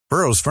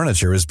Burrow's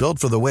furniture is built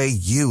for the way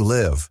you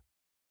live.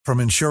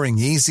 From ensuring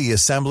easy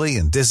assembly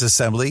and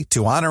disassembly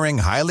to honoring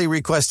highly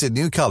requested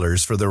new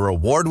colors for their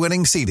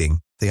award-winning seating,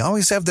 they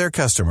always have their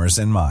customers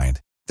in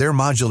mind. Their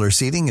modular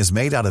seating is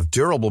made out of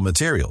durable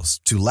materials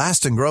to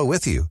last and grow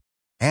with you.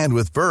 And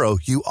with Burrow,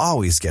 you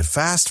always get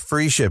fast,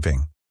 free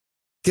shipping.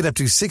 Get up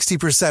to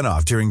 60%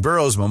 off during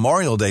Burrow's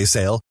Memorial Day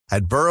sale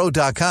at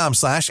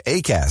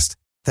burrow.com/ACAST.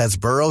 That's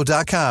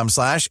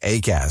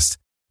burrow.com/ACAST.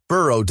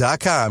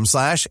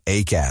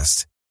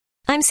 burrow.com/ACAST.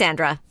 I'm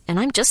Sandra, and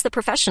I'm just the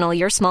professional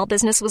your small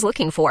business was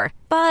looking for.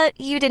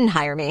 But you didn't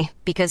hire me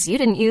because you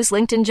didn't use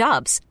LinkedIn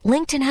Jobs.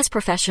 LinkedIn has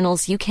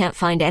professionals you can't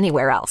find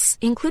anywhere else,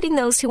 including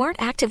those who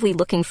aren't actively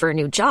looking for a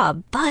new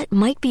job, but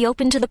might be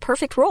open to the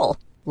perfect role,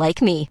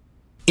 like me.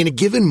 In a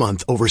given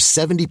month, over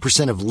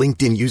 70% of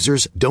LinkedIn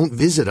users don't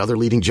visit other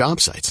leading job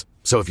sites.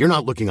 So if you're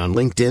not looking on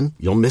LinkedIn,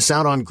 you'll miss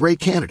out on great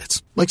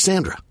candidates like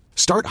Sandra.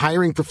 Start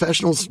hiring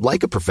professionals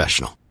like a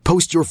professional.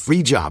 Post your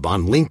free job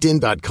on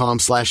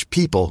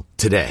linkedin.com/people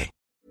today.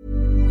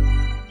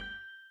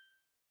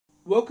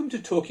 Welcome to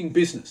Talking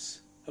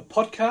Business, a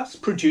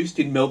podcast produced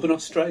in Melbourne,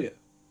 Australia.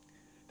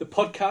 The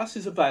podcast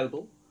is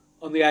available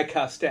on the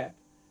Acast app,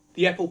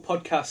 the Apple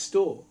Podcast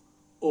Store,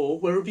 or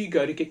wherever you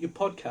go to get your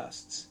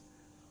podcasts.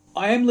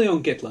 I am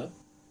Leon Gettler.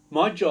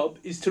 My job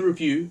is to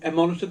review and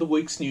monitor the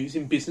week's news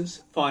in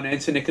business,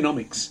 finance and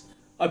economics.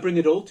 I bring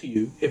it all to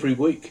you every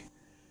week.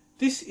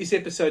 This is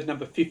episode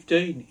number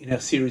 15 in our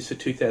series for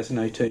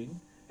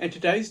 2018, and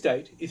today's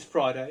date is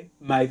Friday,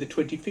 May the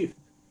 25th.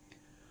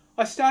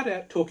 I start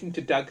out talking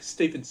to Doug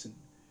Stevenson,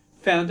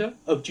 founder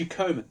of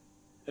Ducomen,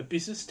 a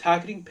business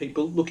targeting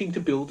people looking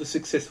to build a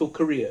successful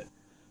career,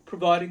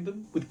 providing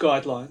them with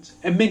guidelines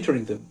and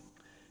mentoring them.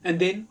 And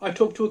then I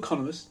talk to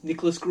economist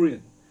Nicholas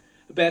Gruen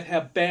about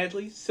how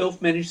badly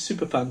self-managed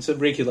super funds are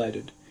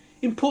regulated.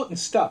 Important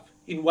stuff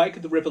in wake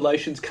of the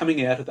revelations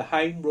coming out of the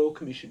Hayne Royal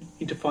Commission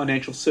into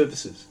Financial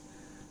Services.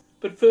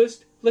 But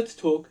first, let's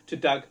talk to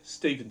Doug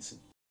Stevenson.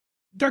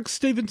 Doug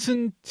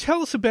Stevenson,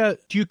 tell us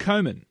about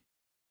Ducomen.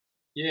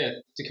 Yeah,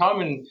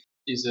 Ducomen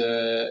is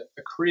a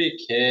career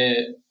care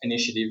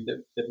initiative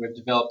that we've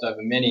developed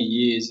over many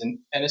years. And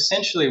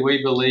essentially,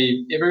 we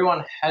believe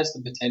everyone has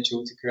the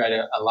potential to create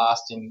a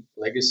lasting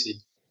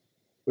legacy.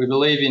 We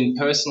believe in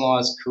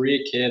personalised career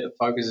care that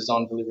focuses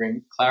on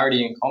delivering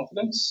clarity and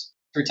confidence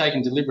through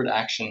taking deliberate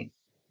action.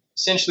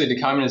 Essentially,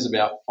 Ducomen is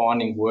about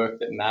finding work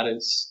that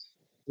matters.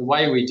 The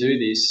way we do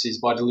this is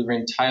by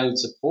delivering tailored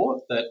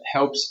support that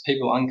helps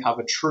people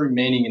uncover true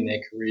meaning in their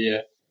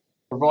career,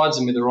 provides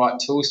them with the right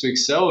tools to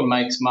excel and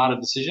make smarter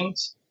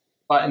decisions,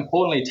 but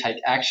importantly,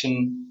 take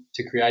action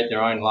to create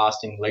their own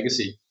lasting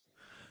legacy.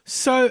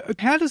 So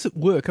how does it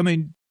work? I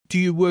mean, do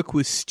you work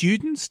with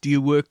students? Do you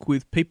work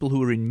with people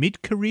who are in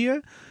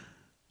mid-career?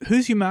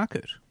 Who's your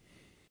market?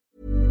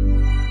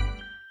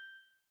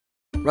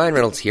 Ryan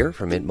Reynolds here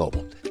from Mint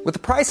Mobile. With the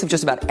price of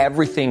just about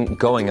everything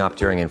going up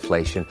during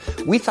inflation,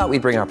 we thought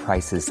we'd bring our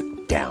prices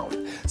down.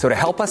 So to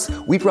help us,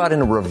 we brought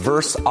in a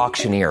reverse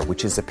auctioneer,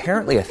 which is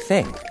apparently a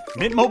thing.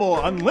 Mint Mobile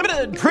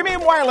Unlimited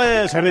Premium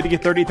Wireless. How to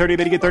get 30, 30,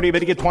 how to get 30, how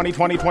to get 20,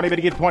 20, 20, how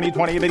to get 20,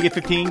 20, how to get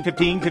 15,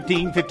 15,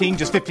 15, 15,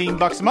 just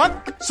 $15 a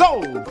month?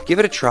 Sold! Give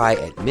it a try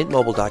at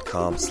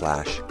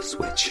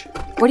mintmobile.com/switch.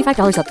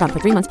 $45 up front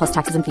for 3 months plus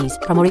taxes and fees.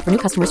 Promo rate for new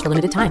customers for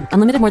limited time.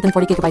 Unlimited more than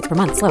 40 gigabytes per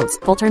month. Slows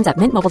full terms at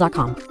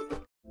mintmobile.com.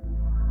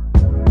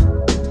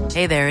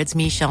 Hey there, it's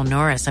Michelle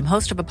Norris. I'm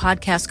host of a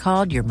podcast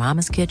called Your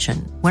Mama's Kitchen.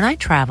 When I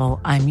travel,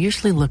 I'm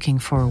usually looking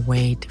for a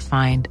way to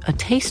find a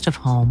taste of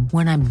home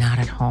when I'm not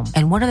at home.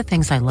 And one of the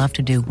things I love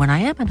to do when I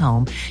am at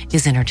home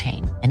is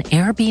entertain. And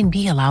Airbnb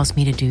allows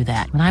me to do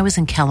that. When I was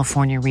in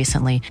California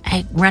recently,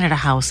 I rented a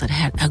house that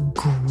had a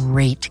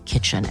great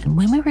kitchen. And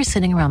when we were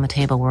sitting around the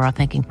table, we were all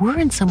thinking, we're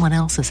in someone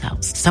else's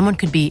house. Someone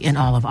could be in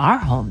all of our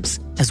homes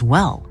as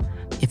well.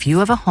 If you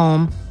have a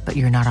home, but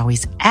you're not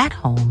always at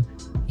home,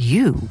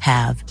 you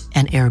have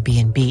an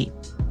Airbnb.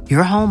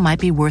 Your home might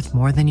be worth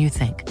more than you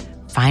think.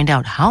 Find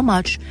out how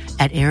much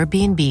at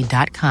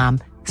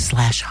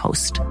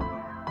airbnb.com/host.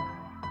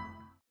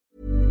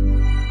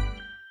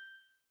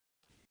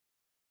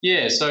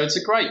 Yeah, so it's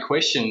a great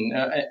question.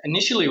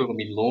 Initially, when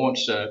we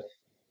launched, the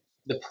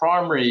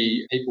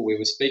primary people we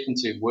were speaking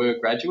to were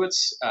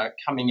graduates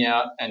coming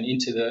out and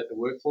into the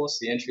workforce,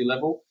 the entry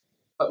level.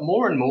 But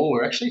more and more,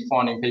 we're actually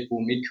finding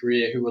people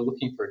mid-career who are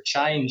looking for a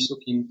change,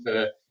 looking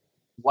for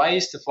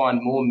ways to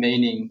find more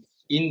meaning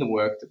in the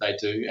work that they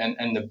do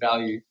and the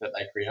value that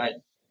they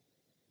create.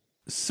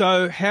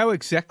 So how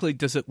exactly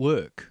does it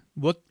work?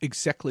 What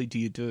exactly do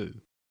you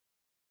do?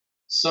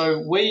 So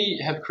we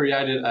have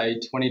created a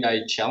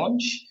 20-day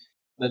challenge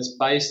that's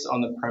based on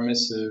the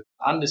premise of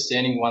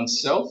understanding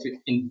oneself,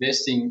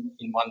 investing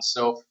in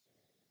oneself,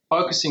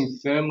 focusing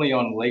firmly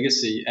on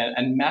legacy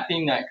and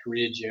mapping that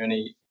career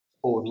journey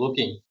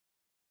forward-looking.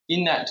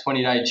 In that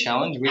 20-day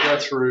challenge, we go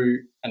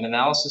through an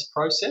analysis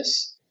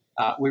process.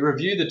 We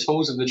review the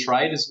tools of the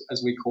trade,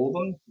 as we call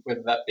them,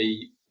 whether that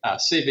be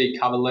CV,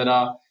 cover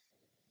letter,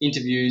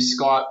 interviews,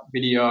 Skype,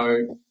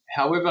 video,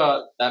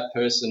 however that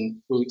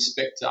person will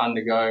expect to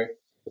undergo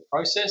the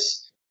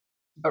process.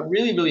 But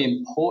really, really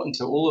important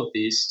to all of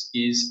this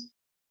is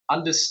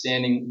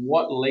understanding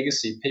what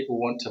legacy people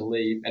want to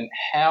leave and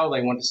how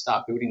they want to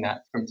start building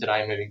that from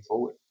today moving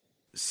forward.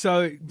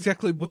 So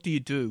exactly what do you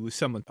do with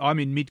someone? I'm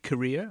in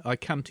mid-career, I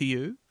come to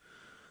you,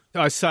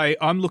 I say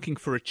I'm looking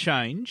for a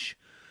change.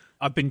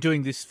 I've been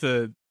doing this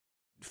for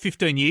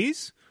 15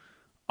 years.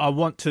 I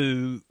want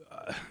to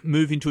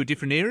move into a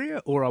different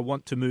area, or I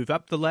want to move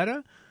up the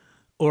ladder,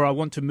 or I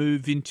want to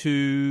move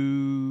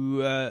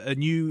into a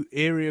new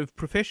area of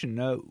profession.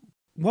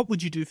 What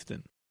would you do for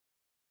them?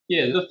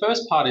 Yeah, the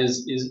first part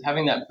is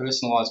having that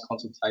personalised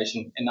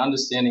consultation and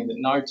understanding that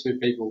no two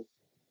people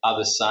are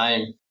the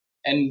same.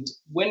 And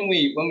when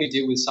we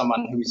deal with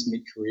someone who is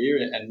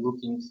mid-career and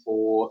looking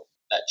for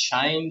that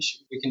change,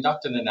 we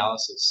conduct an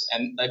analysis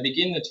and they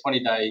begin the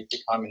 20-day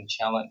Tacoma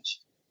challenge.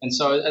 And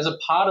so as a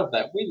part of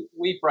that,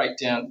 we break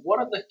down what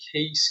are the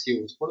key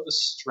skills, what are the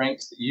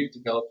strengths that you've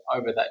developed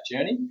over that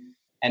journey,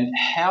 and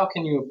how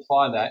can you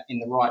apply that in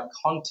the right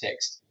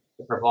context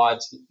that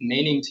provides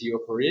meaning to your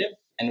career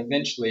and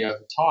eventually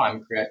over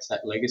time creates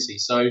that legacy.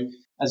 So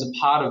as a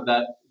part of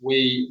that,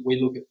 we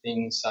look at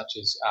things such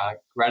as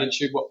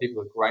gratitude, what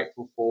people are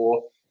grateful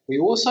for. We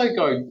also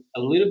go a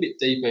little bit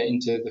deeper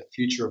into the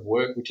future of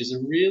work, which is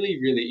a really,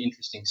 really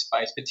interesting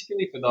space,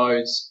 particularly for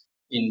those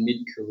in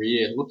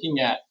mid-career, looking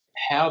at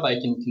how they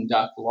can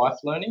conduct life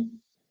learning,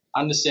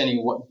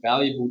 understanding what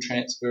valuable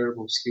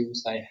transferable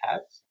skills they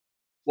have,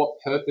 what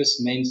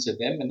purpose means to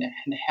them, and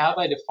how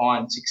they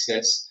define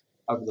success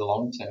over the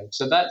long term.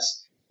 So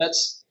that's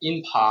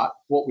in part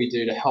what we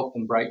do to help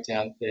them break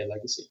down their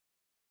legacy.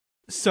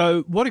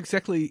 So what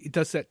exactly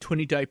does that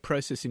 20-day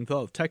process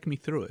involve? Take me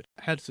through it.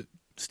 How does it,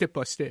 step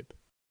by step?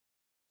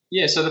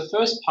 Yeah, so the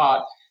first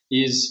part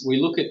is we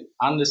look at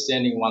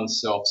understanding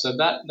oneself. So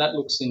that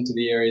looks into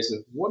the areas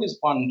of what is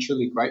one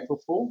truly grateful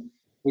for.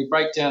 We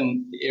break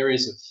down the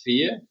areas of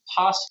fear,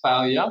 past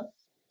failure,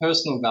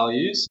 personal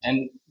values,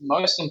 and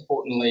most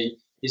importantly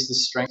is the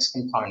strengths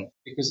component.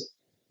 Because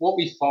what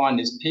we find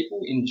is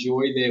people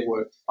enjoy their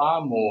work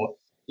far more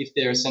if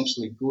they're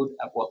essentially good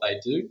at what they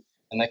do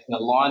and they can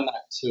align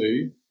that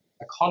to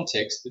a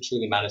context that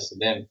truly matters to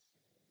them.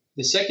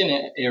 The second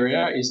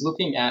area is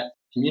looking at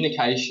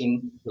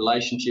communication,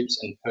 relationships,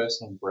 and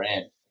personal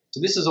brand.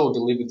 So this is all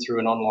delivered through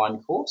an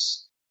online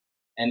course,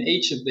 and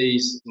each of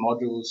these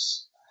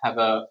modules have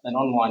an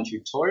online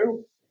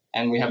tutorial,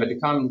 and we have a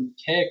Tacoma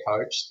care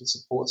coach that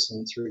supports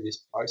them through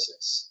this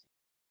process.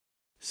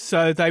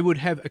 So they would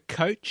have a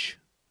coach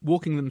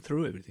walking them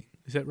through everything.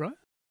 Is that right?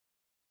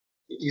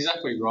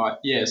 Exactly right,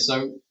 yeah.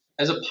 So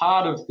as a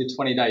part of the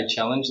 20-day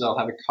challenge, they'll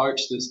have a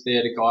coach that's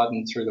there to guide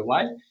them through the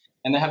way,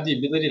 and they have the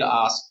ability to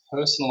ask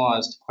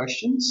personalised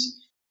questions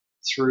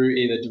through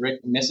either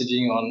direct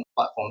messaging on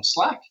platform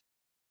Slack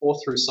or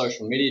through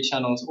social media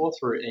channels or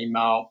through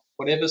email,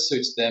 whatever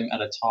suits them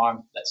at a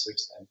time that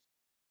suits them.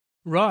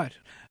 Right.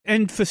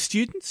 And for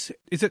students,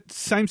 is it the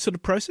same sort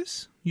of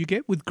process you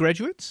get with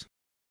graduates?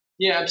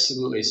 Yeah,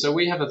 absolutely. So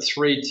we have a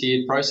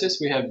 3-tiered process.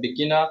 We have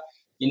beginner,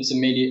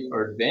 intermediate,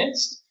 or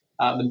advanced.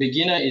 The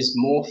beginner is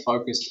more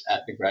focused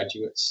at the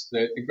graduates.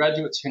 The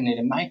graduates who need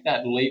to make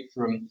that leap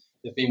from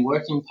they've been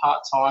working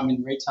part-time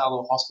in retail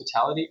or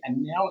hospitality,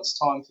 and now it's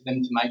time for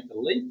them to make the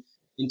leap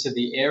into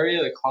the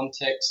area, the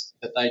context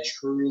that they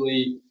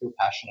truly feel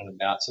passionate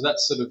about. So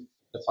that's sort of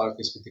the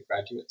focus with the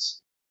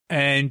graduates.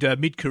 And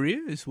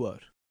mid-career is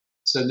what?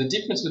 So the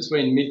difference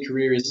between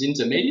mid-career is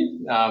intermediate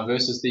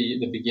versus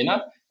the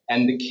beginner.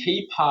 And the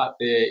key part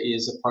there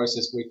is a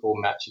process we call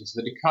matching.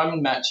 So the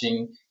Tacoma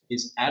matching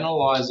is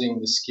analysing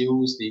the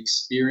skills, the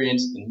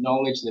experience, the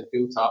knowledge they've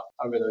built up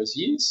over those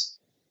years.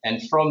 And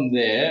from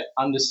there,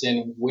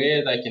 understanding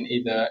where they can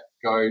either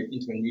go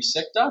into a new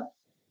sector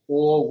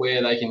or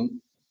where they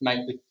can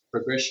make the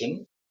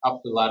progression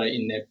up the ladder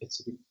in their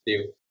specific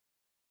field.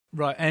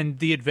 Right. And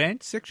the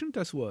advanced section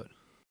does what?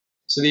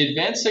 So the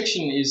advanced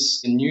section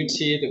is a new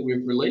tier that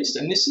we've released,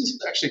 and this has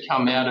actually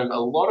come out of a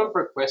lot of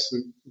requests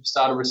we've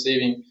started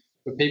receiving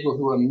for people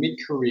who are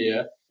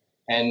mid-career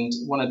and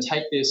want to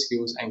take their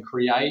skills and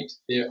create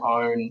their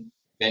own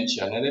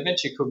venture. Now, their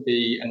venture could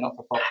be a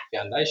not-for-profit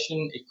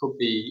foundation, it could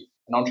be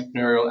an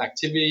entrepreneurial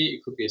activity,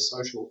 it could be a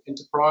social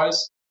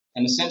enterprise,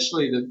 and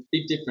essentially the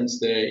big difference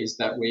there is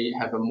that we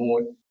have a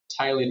more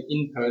tailored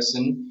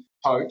in-person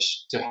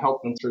coach to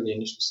help them through the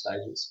initial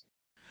stages.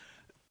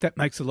 That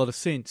makes a lot of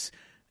sense.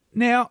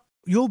 Now,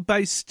 you're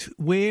based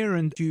where,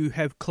 and do you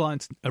have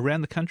clients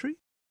around the country?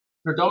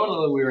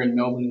 Predominantly, we're in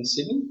Melbourne and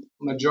Sydney.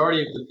 The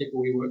majority of the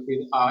people we work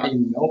with are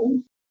in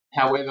Melbourne.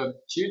 However,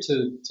 due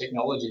to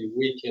technology,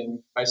 we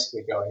can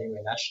basically go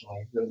anywhere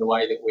nationally, the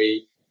way that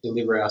we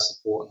deliver our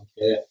support and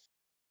care.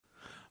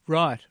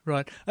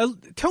 Right.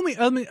 Tell me,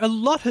 a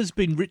lot has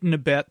been written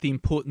about the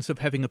importance of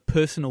having a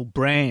personal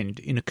brand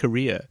in a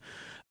career.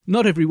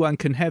 Not everyone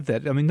can have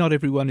that. I mean, not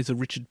everyone is a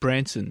Richard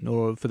Branson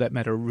or, for that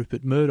matter, a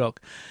Rupert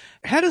Murdoch.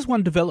 How does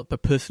one develop a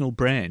personal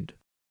brand?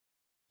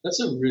 That's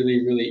a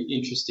really, really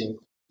interesting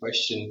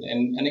question.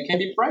 And it can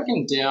be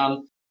broken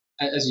down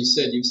as you've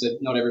said,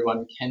 not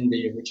everyone can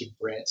be a Richard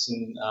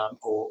Branson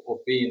or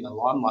be in the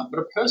limelight. But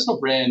a personal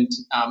brand,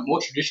 more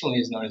traditionally,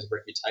 is known as a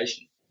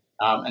reputation.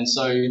 And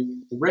so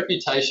the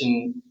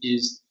reputation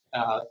is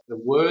the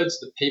words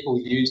that people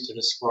use to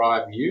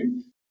describe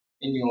you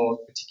in your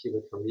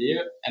particular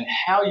career and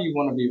how you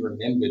want to be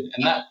remembered.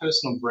 And that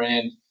personal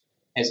brand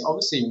has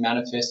obviously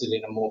manifested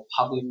in a more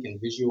public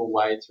and visual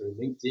way through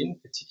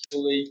LinkedIn,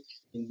 particularly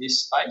in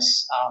this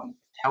space.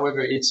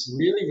 However, it's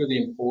really, really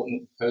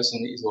important that the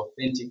person is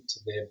authentic to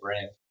their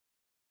brand.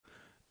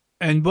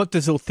 And what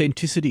does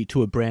authenticity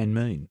to a brand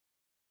mean?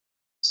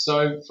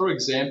 So, for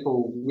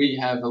example, we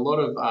have a lot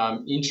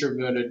of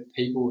introverted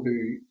people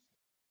who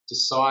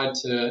decide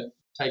to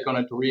take on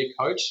a career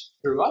coach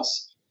through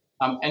us.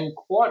 And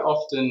quite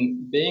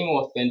often, being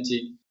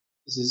authentic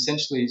is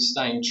essentially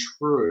staying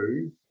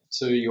true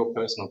to your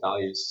personal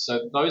values.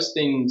 So those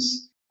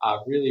things are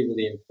really,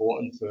 really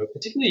important for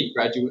particularly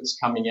graduates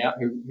coming out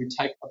who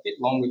take a bit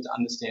longer to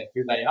understand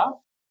who they are.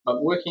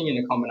 But working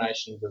in a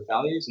combination of the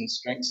values and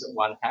strengths that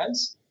one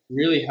has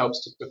really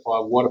helps typify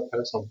what a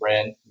personal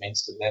brand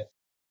means to them.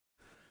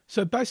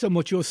 So based on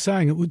what you're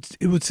saying,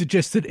 it would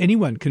suggest that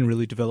anyone can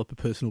really develop a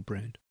personal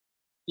brand.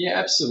 Yeah,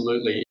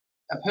 absolutely.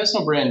 A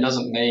personal brand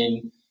doesn't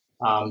mean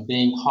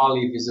being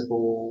highly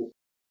visible.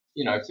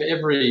 You know, for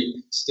every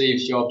Steve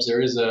Jobs,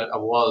 there is a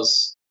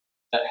Woz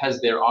that has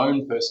their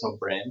own personal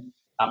brand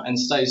and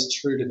stays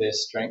true to their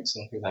strengths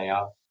and who they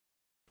are.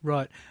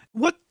 Right.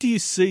 What do you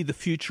see the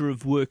future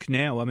of work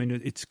now? I mean,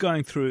 it's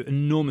going through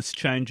enormous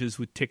changes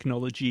with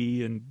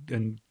technology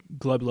and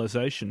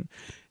globalization.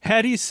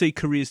 How do you see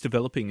careers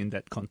developing in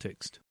that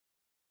context?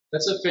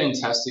 That's a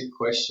fantastic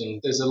question.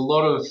 There's a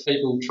lot of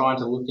people trying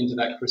to look into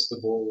that crystal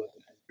ball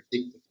and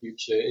predict the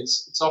future.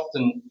 It's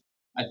often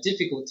a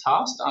difficult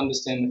task to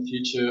understand the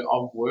future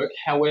of work.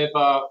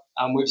 However,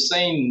 we've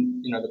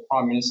seen, the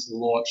Prime Minister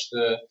launch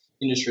the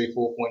Industry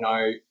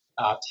 4.0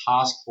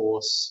 task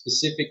force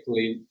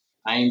specifically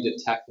aimed at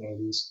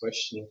tackling this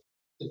question.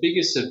 The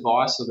biggest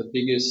advice or the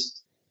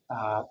biggest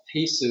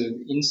piece of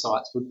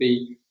insights would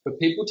be for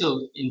people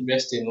to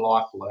invest in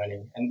life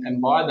learning.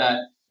 And by that,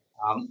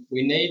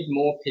 we need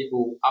more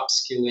people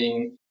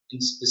upskilling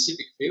in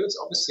specific fields.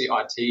 Obviously,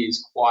 IT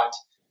is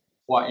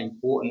quite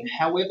important.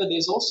 However,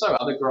 there's also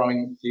other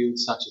growing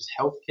fields such as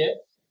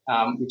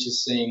healthcare, which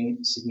is seeing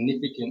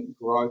significant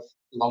growth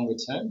longer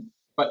term.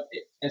 But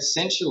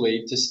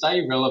essentially, to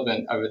stay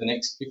relevant over the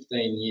next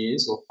 15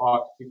 years or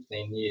 5 to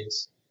 15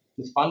 years,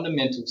 the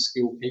fundamental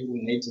skill people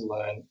need to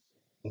learn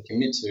and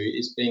commit to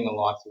is being a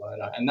life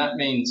learner. And that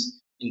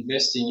means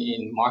investing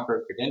in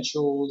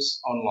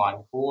micro-credentials,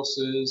 online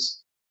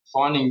courses,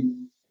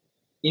 finding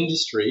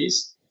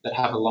industries that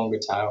have a longer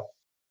tail.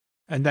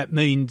 And that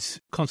means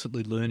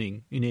constantly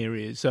learning in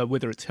areas,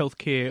 whether it's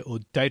healthcare or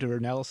data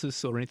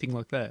analysis or anything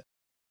like that.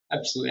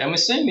 Absolutely. And we're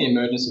seeing the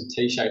emergence of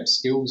T-shaped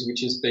skills,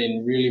 which has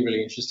been really,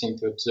 really interesting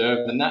to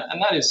observe. And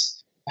that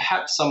is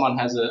perhaps someone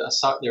has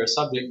they're a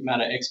subject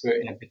matter expert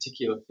in a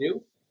particular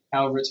field.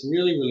 However, it's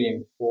really, really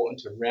important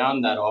to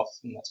round that off,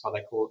 and that's why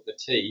they call it the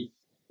T,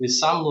 with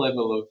some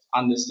level of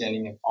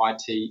understanding of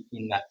IT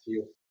in that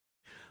field.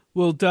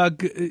 Well,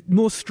 Doug,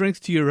 more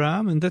strength to your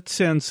arm, and that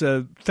sounds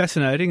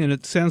fascinating, and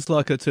it sounds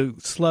like it's a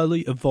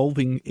slowly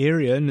evolving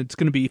area, and it's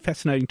going to be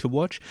fascinating to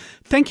watch.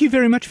 Thank you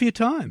very much for your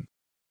time.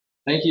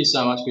 Thank you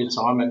so much for your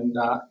time, and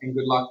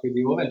good luck with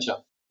your venture.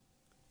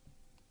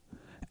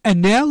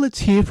 And now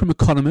let's hear from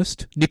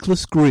economist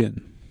Nicholas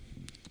Gruen.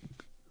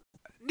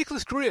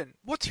 Nicholas Gruen,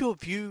 what's your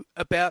view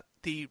about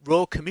the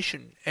Royal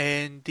Commission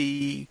and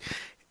the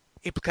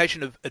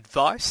implication of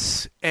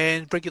advice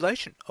and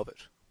regulation of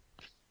it?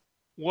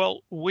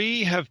 Well,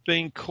 we have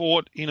been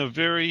caught in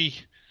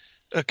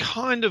a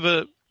kind of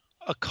a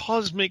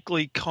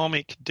cosmically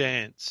comic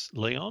dance,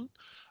 Leon.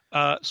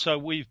 So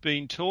we've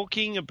been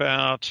talking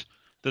about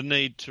the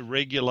need to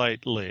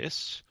regulate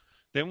less.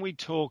 Then we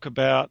talk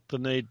about the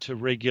need to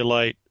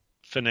regulate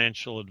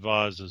financial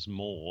advisors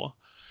more.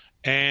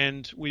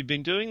 And we've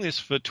been doing this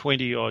for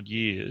 20-odd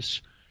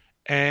years.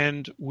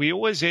 And we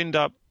always end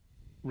up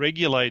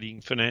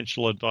regulating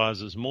financial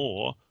advisors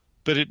more,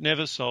 but it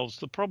never solves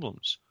the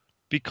problems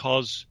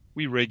because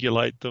we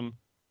regulate them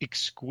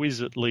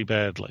exquisitely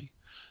badly.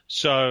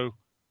 So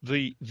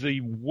the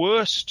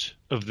worst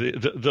of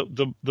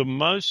the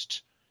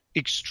most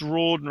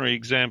extraordinary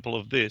example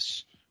of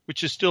this,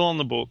 which is still on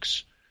the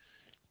books,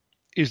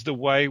 is the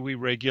way we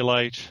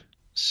regulate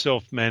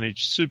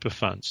self-managed super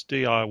funds,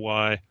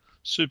 DIY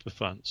super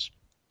funds.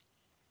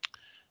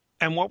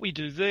 And what we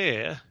do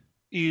there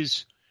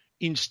is,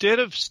 instead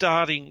of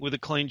starting with a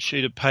clean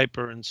sheet of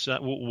paper and say,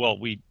 well,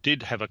 we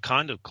did have a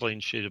kind of clean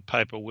sheet of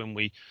paper when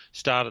we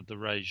started the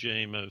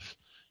regime of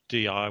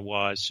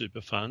DIY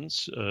super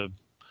funds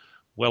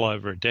well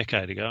over a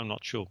decade ago. I'm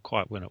not sure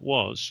quite when it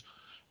was.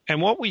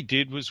 And what we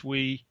did was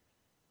we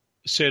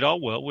said, oh,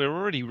 well, we're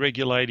already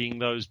regulating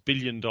those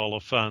billion-dollar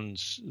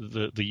funds,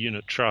 the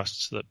unit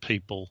trusts that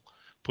people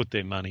put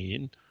their money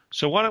in.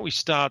 So why don't we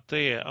start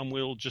there and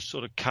we'll just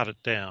sort of cut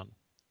it down.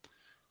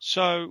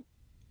 So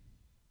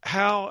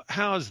how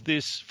is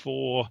this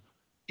for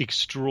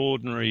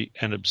extraordinary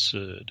and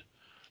absurd.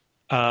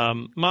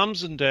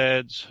 Mums and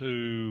dads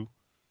who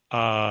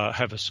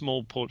have a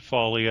small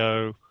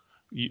portfolio,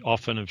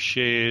 often of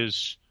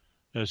shares.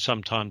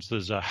 Sometimes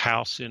there's a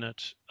house in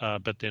it,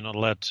 but they're not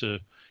allowed to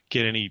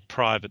get any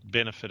private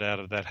benefit out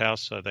of that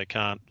house, so they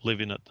can't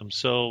live in it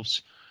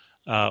themselves,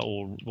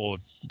 or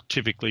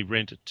typically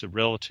rent it to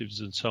relatives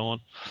and so on.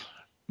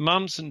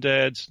 Mums and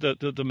dads,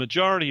 the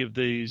majority of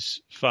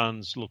these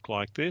funds look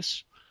like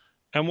this.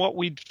 And what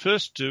we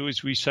first do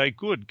is we say,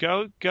 good,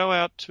 go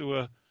out to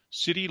a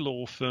city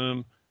law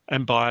firm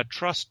and buy a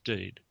trust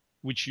deed,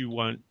 which you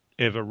won't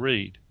ever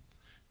read.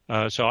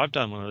 So I've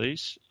done one of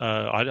these.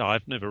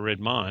 I've never read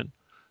mine.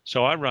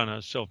 So I run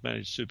a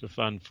self-managed super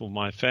fund for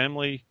my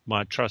family.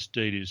 My trust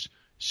deed is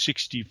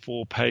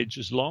 64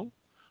 pages long.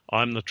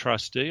 I'm the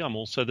trustee. I'm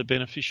also the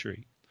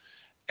beneficiary.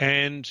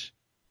 And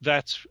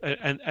that's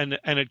and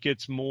it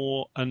gets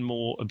more and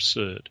more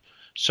absurd.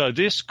 So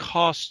this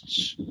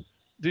costs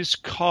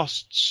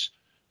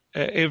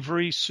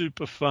every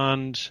super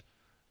fund,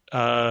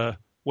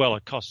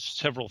 it costs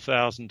several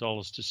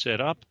 $1,000s to set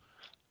up.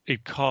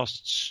 It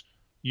costs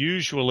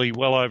usually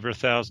well over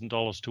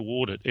 $1,000 to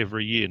audit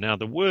every year. Now,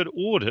 the word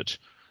audit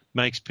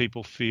makes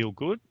people feel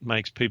good,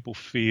 makes people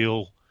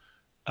feel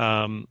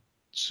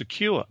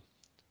secure.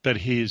 But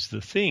here's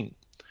the thing.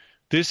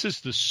 This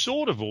is the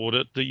sort of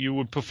audit that you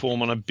would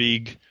perform on a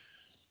big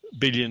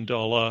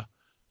billion-dollar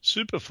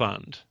super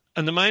fund.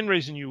 And the main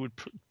reason you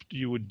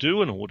would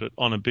do an audit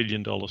on a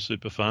billion-dollar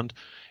super fund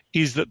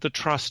is that the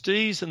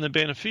trustees and the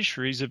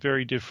beneficiaries are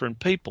very different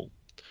people.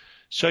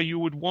 So you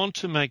would want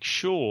to make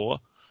sure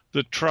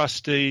that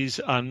trustees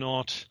are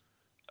not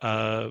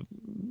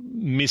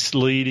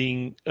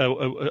misleading,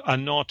 are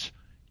not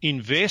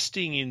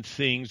investing in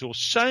things or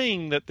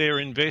saying that they're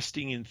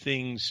investing in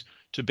things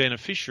to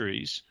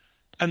beneficiaries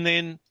and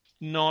then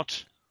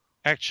not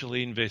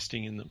actually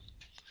investing in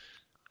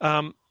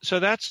them. So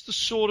that's the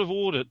sort of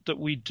audit that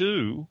we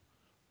do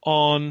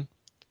on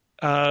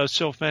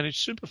self-managed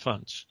super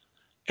funds.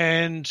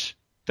 And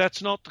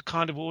that's not the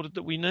kind of audit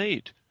that we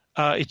need.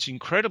 It's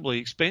incredibly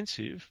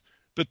expensive,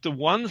 but the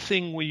one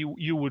thing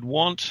you would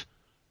want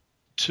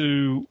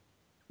to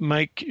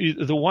make,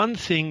 the one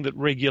thing that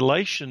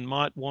regulation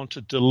might want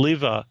to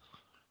deliver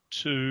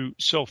to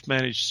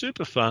self-managed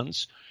super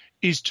funds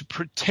is to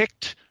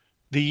protect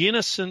the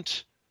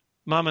innocent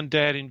mum and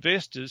dad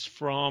investors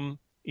from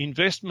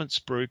investment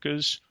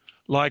spruikers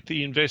like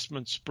the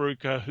investment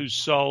spruiker who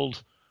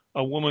sold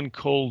a woman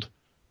called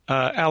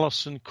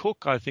Alison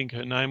Cook, I think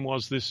her name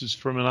was. This is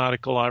from an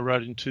article I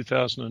wrote in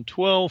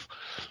 2012.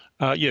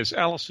 Yes,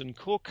 Alison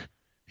Cook.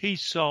 He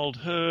sold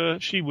her.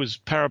 She was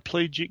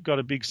paraplegic, got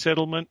a big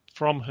settlement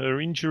from her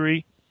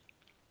injury.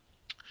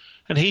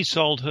 And he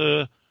sold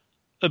her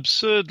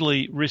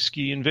absurdly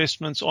risky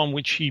investments on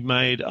which he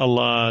made a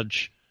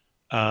large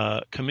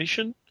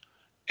commission.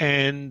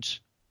 And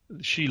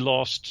she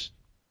lost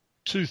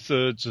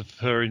 2/3 of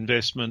her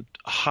investment,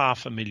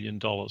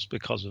 $500,000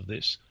 because of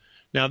this.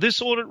 Now,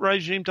 this audit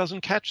regime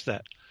doesn't catch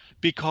that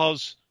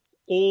because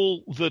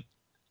all that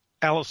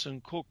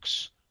Alison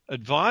Cook's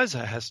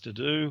advisor has to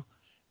do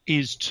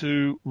is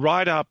to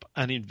write up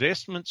an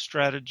investment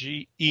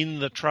strategy in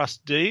the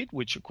trust deed,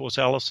 which, of course,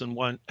 Alison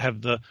wouldn't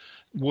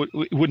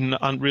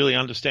really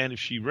understand if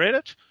she read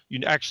it.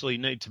 You actually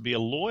need to be a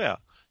lawyer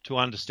to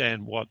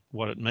understand what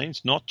it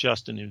means, not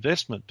just an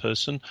investment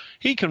person.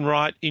 He can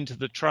write into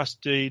the trust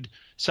deed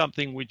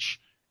something which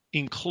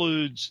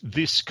includes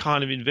this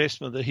kind of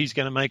investment that he's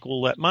going to make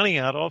all that money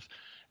out of,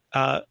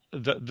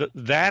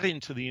 that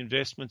into the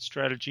investment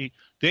strategy.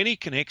 Then he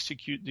can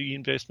execute the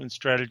investment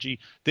strategy.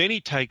 Then he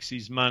takes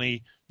his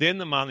money. Then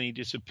the money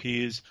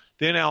disappears.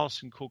 Then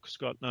Alison Cook's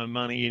got no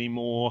money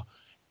anymore,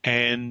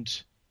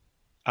 and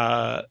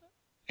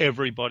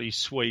everybody's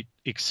sweet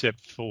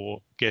except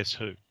for guess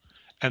who.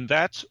 And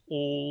that's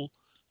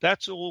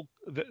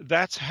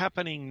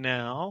happening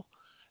now.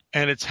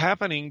 And it's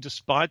happening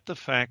despite the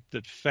fact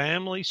that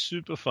family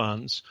super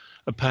funds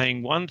are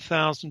paying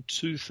 $1,000,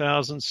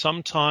 $2,000,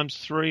 sometimes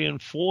 $3,000 and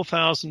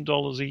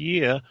 $4,000 a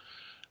year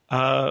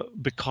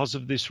because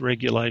of this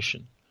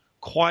regulation.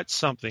 Quite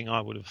something,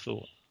 I would have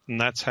thought. And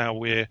that's how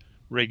we're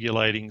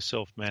regulating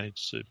self-managed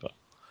super.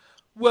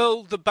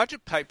 Well, the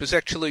budget papers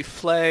actually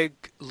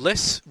flag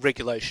less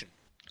regulation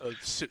of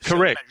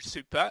self-managed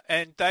super,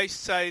 and they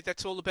say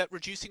that's all about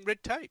reducing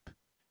red tape.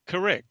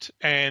 Correct.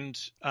 And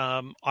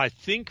I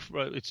think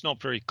it's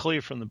not very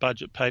clear from the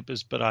budget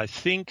papers, but I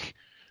think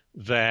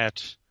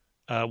that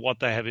what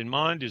they have in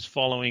mind is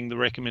following the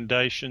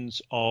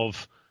recommendations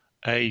of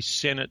a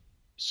Senate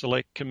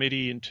Select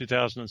Committee in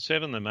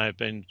 2007. There may have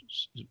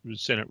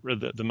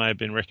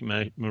been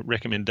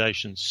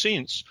recommendations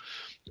since,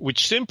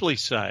 which simply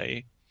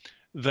say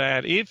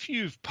that if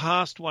you've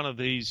passed one of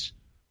these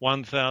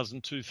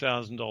 $1,000,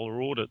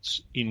 $2,000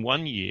 audits in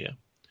 1 year,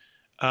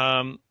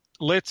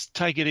 let's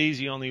take it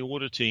easy on the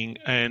auditing,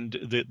 and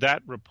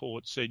that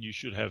report said you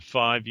should have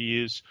 5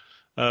 years.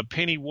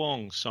 Penny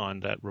Wong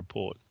signed that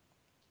report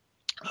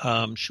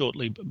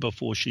shortly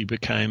before she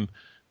became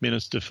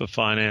Minister for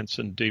Finance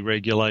and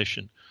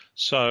Deregulation.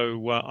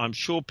 So I'm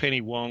sure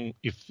Penny Wong,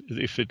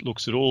 if it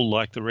looks at all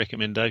like the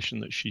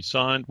recommendation that she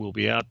signed, will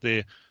be out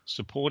there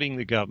supporting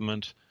the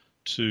government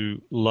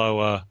to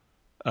lower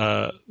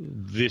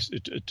this,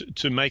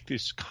 to make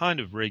this kind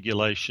of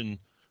regulation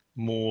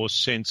more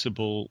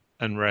sensible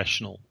and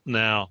rational.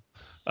 Now,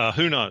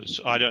 who knows?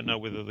 I don't know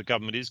whether the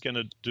government is going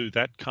to do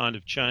that kind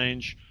of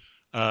change,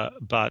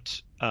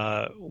 but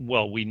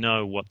we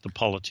know what the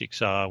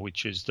politics are,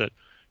 which is that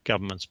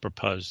governments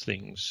propose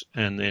things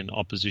and then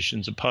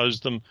oppositions oppose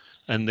them,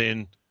 and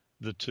then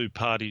the two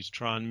parties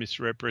try and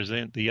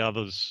misrepresent the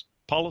other's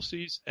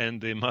policies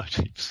and their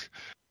motives.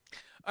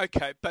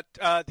 Okay, but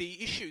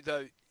the issue,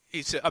 though,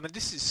 is,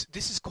 this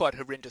is quite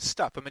horrendous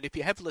stuff. I mean, if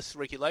you have less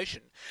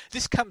regulation,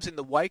 this comes in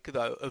the wake,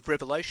 though, of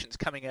revelations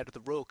coming out of the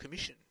Royal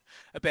Commission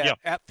about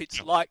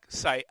outfits like,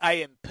 say,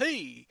 AMP,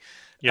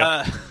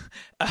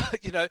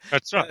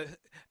 That's right.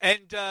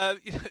 And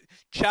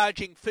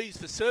charging fees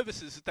for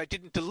services that they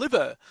didn't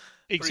deliver.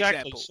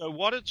 Exactly. So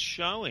what it's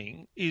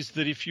showing is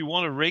that if you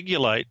want to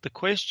regulate, the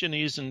question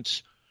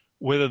isn't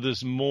whether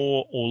there's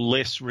more or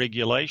less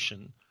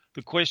regulation.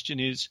 The question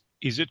is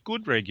it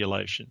good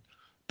regulation?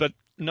 But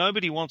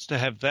nobody wants to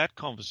have that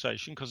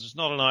conversation because it's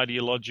not an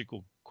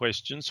ideological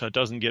question, so it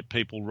doesn't get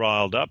people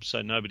riled up,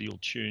 so nobody will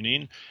tune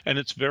in. And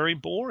it's very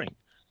boring.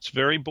 It's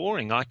very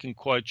boring. I can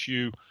quote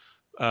you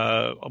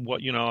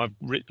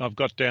I've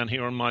got down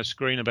here on my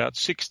screen about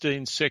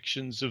 16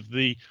 sections of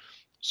the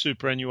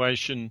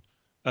superannuation,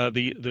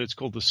 it's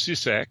called the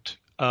SIS Act,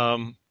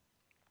 and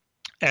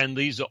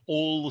these are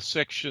all the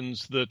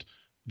sections that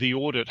the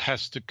audit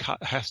has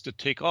to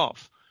tick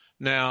off.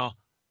 Now,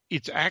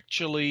 it's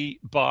actually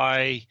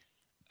by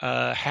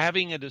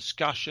having a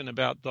discussion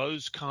about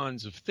those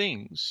kinds of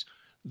things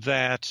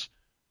that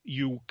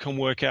you can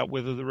work out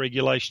whether the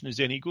regulation is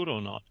any good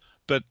or not.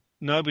 But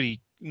nobody's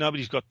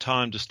got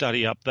time to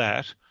study up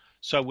that.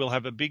 So we'll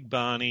have a big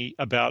barney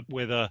about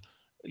whether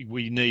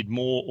we need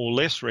more or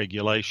less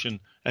regulation,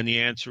 and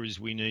the answer is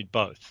we need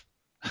both.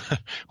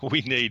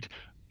 We need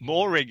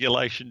more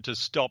regulation to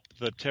stop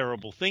the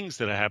terrible things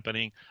that are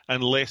happening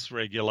and less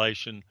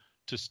regulation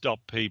to stop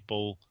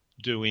people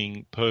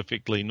doing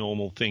perfectly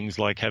normal things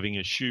like having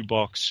a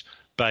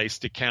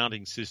shoebox-based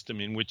accounting system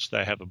in which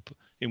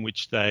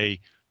they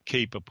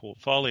keep a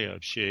portfolio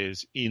of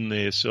shares in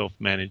their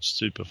self-managed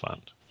super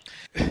fund.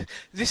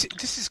 This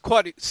is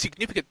quite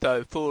significant,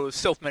 though, for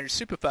self-managed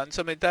super funds.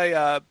 I mean, they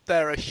are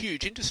a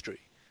huge industry.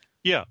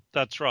 Yeah,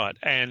 that's right.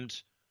 And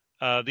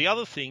the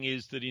other thing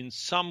is that in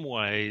some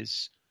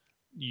ways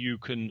you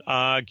can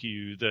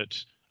argue that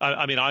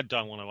I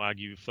don't want to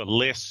argue for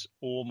less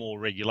or more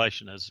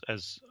regulation,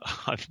 as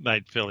I've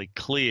made fairly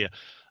clear.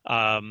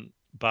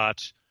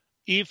 But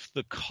if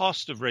the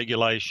cost of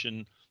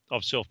regulation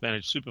of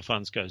self-managed super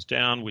funds goes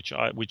down, which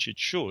it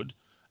should,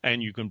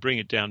 and you can bring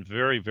it down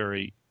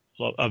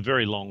a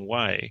very long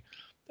way,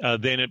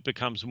 then it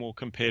becomes more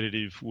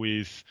competitive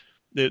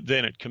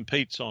then it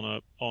competes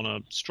on a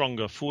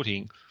stronger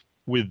footing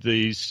with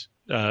these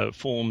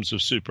forms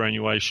of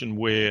superannuation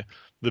where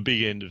the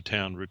big end of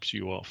town rips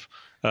you off.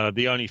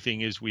 The only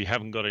thing is we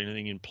haven't got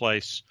anything in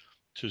place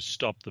to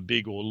stop the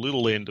big or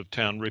little end of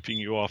town ripping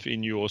you off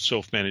in your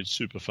self-managed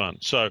super fund.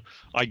 So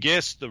I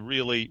guess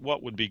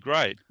what would be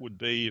great would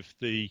be if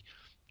the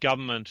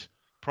government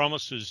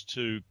promises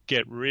to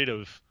get rid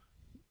of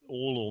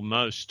all or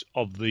most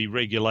of the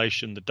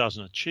regulation that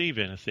doesn't achieve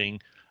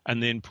anything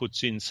and then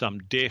puts in some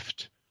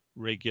deft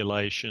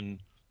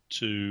regulation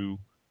to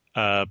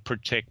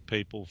protect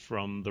people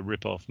from the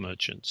rip-off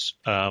merchants.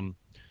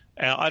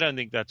 I don't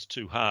think that's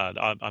too hard.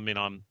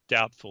 I'm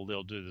doubtful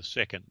they'll do the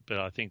second, but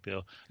I think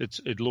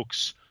it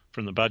looks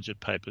from the budget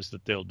papers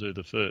that they'll do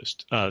the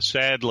first.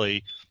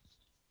 Sadly,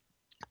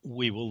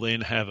 we will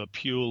then have a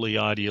purely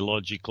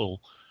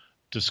ideological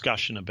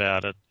discussion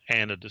about it,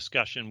 and a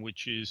discussion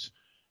which is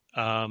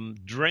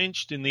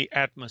drenched in the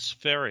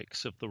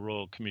atmospherics of the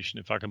Royal Commission,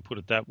 if I can put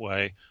it that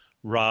way,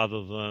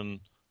 rather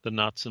than the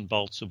nuts and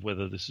bolts of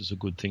whether this is a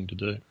good thing to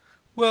do.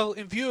 Well,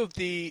 in view of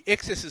the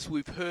excesses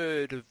we've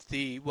heard of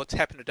what's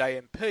happened at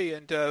AMP,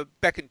 and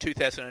back in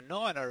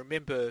 2009, I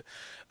remember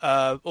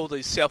all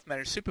these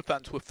self-managed super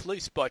funds were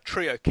fleeced by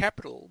Trio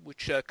Capital,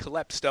 which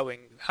collapsed owing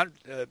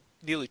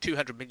nearly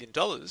 $200 million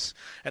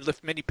and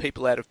left many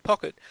people out of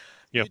pocket.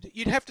 Yep.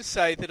 You'd have to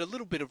say that a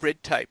little bit of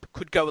red tape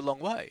could go a long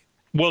way.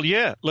 Well,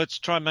 yeah, let's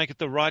try and make it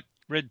the right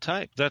red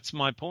tape. That's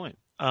my point.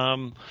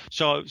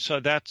 So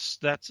that's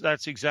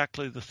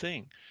exactly the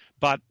thing.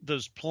 But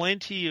there's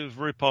plenty of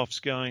rip-offs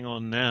going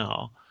on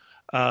now,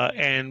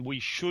 and we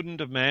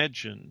shouldn't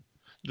imagine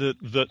that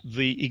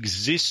the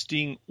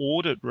existing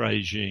audit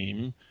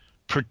regime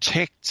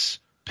protects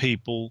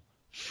people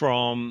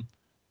from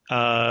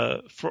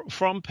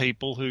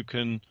people who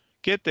can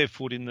get their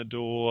foot in the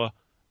door,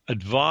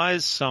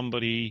 advise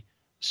somebody,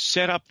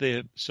 set up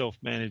their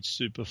self-managed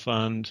super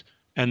fund,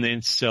 and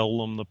then sell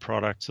them the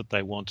products that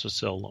they want to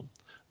sell them.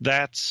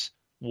 That's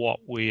what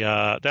we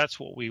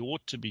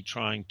ought to be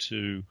trying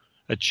to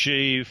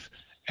achieve,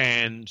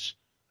 and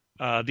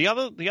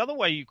The other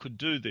way you could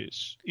do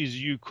this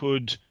is you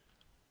could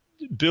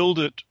build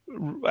it,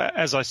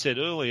 as I said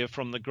earlier,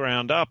 from the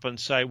ground up and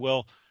say,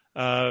 well,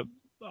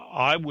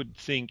 I would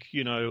think,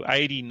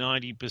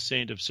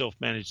 80-90% of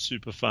self-managed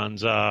super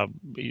funds are,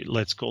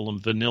 let's call them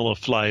vanilla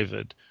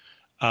flavored.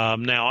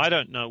 Now, I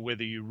don't know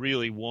whether you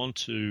really want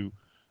to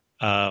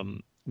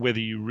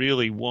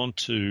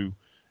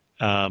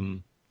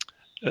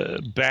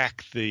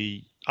back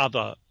the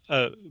other.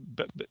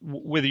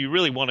 Whether you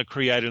really want to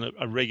create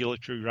a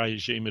regulatory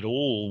regime at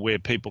all where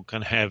people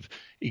can have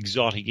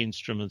exotic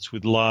instruments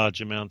with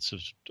large amounts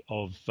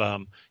of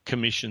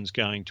commissions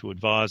going to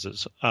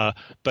advisors.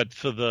 But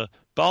for the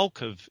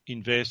bulk of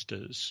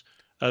investors,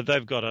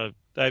 they've got a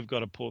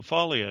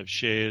portfolio of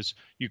shares.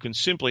 You can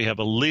simply have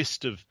a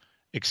list of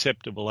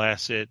acceptable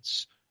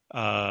assets,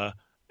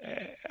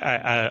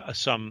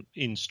 some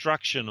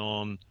instruction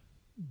on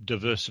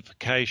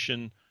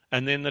diversification,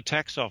 and then the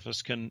tax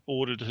office can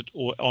audit it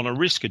on a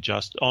risk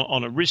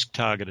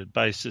targeted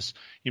basis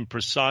in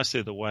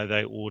precisely the way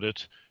they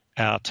audit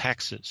our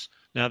taxes.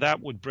 Now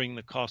that would bring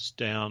the cost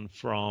down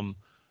from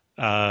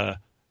thousands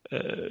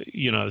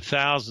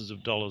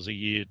of dollars a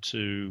year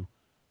to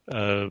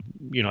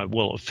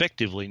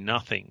effectively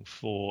nothing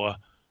for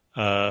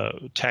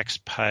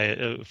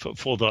taxpayer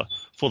for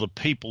the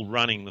people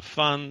running the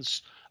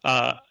funds,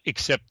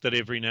 except that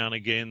every now and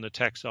again the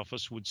tax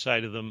office would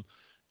say to them,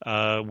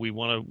 we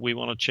want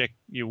to check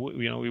we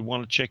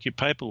want to check your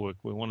paperwork.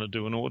 We want to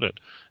do an audit,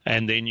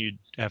 and then you'd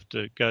have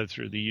to go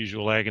through the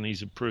usual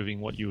agonies of proving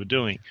what you were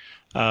doing.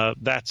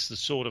 That's the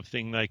sort of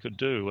thing they could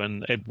do,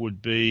 and it would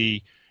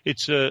be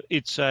it's an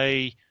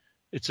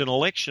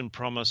election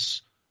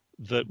promise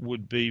that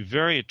would be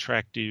very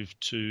attractive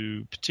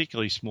to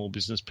particularly small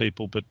business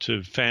people, but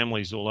to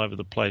families all over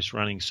the place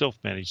running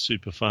self-managed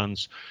super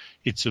funds.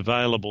 It's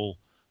available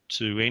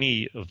to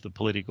any of the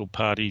political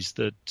parties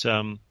that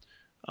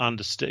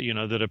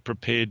understand, that are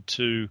prepared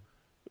to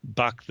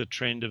buck the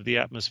trend of the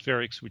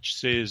atmospherics,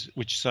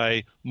 which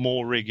say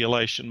more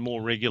regulation,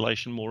 more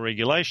regulation, more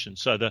regulation.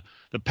 So the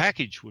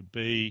package would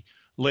be,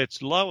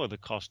 let's lower the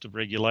cost of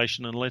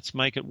regulation and let's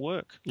make it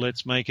work.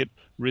 Let's make it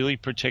really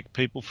protect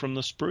people from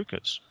the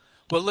spruikers.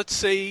 Well, let's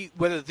see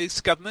whether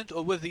this government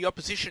or whether the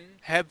opposition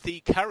have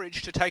the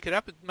courage to take it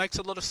up. It makes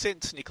a lot of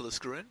sense, Nicholas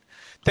Gruen.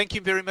 Thank you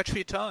very much for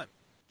your time.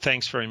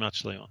 Thanks very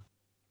much, Leon.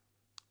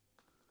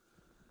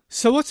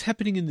 So what's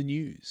happening in the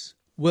news?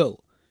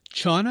 Well,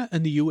 China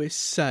and the US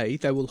say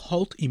they will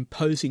halt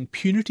imposing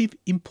punitive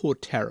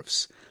import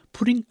tariffs,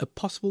 putting a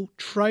possible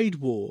trade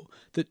war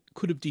that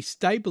could have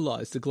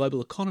destabilised the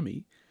global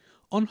economy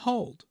on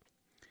hold.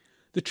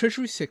 The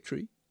Treasury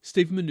Secretary,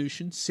 Steven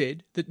Mnuchin,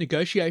 said that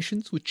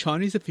negotiations with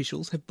Chinese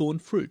officials have borne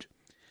fruit,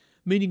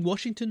 meaning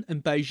Washington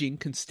and Beijing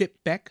can step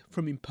back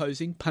from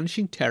imposing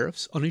punishing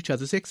tariffs on each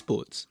other's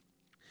exports.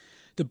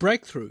 The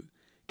breakthrough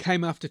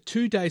came after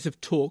 2 days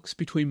of talks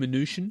between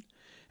Mnuchin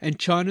and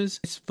China's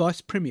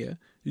Vice Premier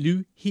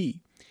Liu He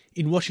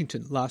in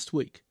Washington last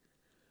week.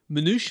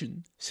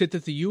 Mnuchin said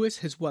that the US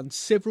has won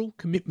several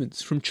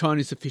commitments from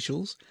Chinese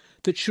officials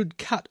that should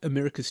cut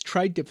America's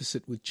trade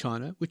deficit with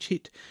China, which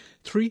hit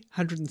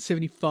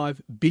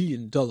 $375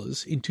 billion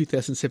in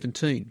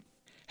 2017.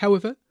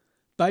 However,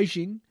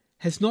 Beijing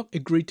has not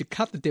agreed to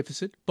cut the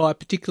deficit by a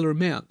particular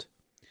amount,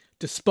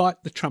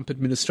 despite the Trump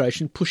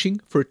administration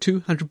pushing for a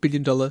 $200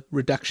 billion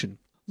reduction.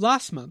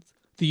 Last month,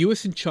 the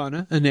US and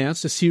China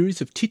announced a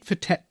series of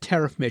tit-for-tat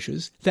tariff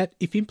measures that,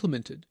 if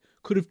implemented,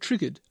 could have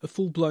triggered a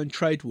full-blown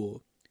trade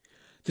war.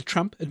 The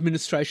Trump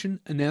administration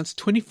announced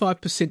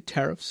 25%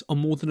 tariffs on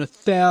more than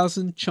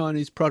 1,000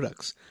 Chinese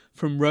products,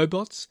 from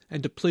robots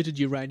and depleted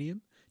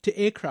uranium to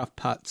aircraft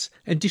parts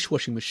and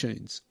dishwashing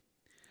machines.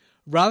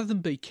 Rather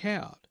than be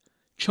cowed,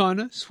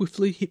 China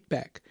swiftly hit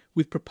back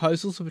with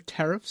proposals of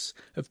tariffs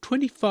of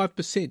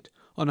 25%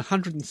 on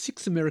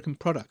 106 American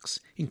products,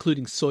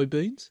 including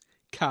soybeans,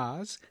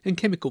 cars and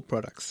chemical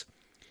products.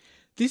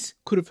 This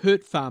could have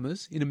hurt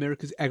farmers in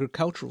America's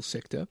agricultural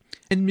sector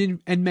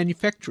and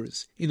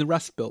manufacturers in the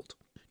Rust Belt,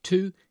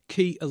 two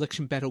key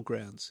election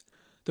battlegrounds.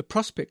 The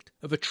prospect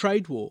of a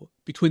trade war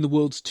between the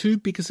world's two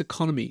biggest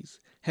economies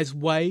has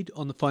weighed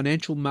on the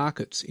financial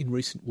markets in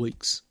recent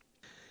weeks.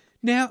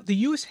 Now, the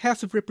US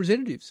House of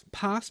Representatives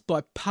passed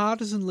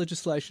bipartisan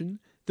legislation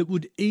that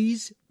would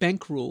ease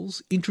bank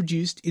rules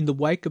introduced in the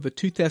wake of a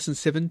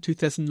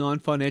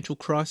 2007-2009 financial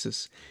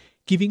crisis,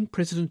 giving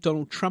President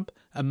Donald Trump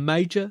a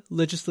major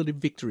legislative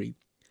victory.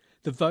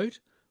 The vote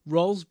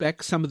rolls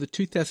back some of the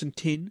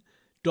 2010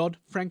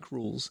 Dodd-Frank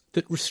rules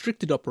that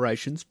restricted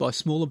operations by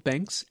smaller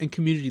banks and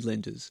community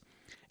lenders,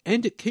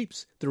 and it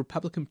keeps the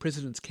Republican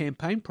president's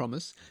campaign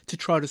promise to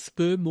try to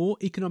spur more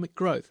economic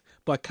growth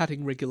by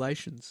cutting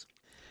regulations.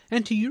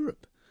 And to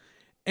Europe,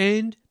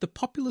 and the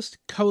populist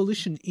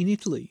coalition in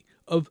Italy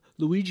of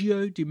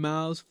Luigi Di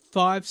Maio's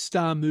Five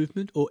Star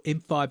Movement, or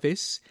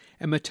M5S,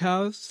 and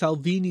Matteo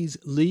Salvini's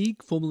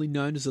League, formerly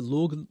known as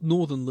the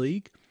Northern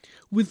League,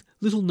 with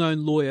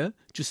little-known lawyer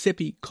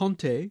Giuseppe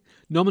Conte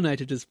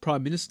nominated as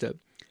Prime Minister,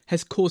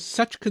 has caused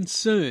such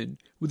concern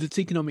with its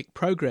economic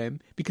program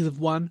because of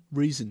one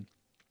reason.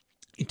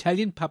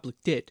 Italian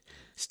public debt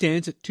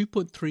stands at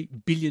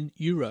 €2.3 billion.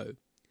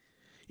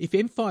 If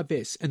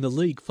M5S and the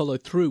League follow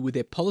through with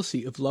their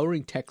policy of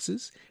lowering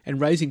taxes and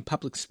raising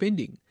public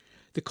spending,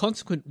 the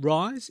consequent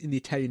rise in the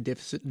Italian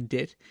deficit and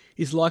debt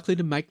is likely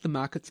to make the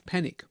markets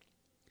panic.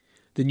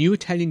 The new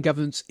Italian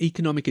government's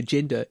economic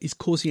agenda is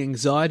causing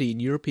anxiety in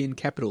European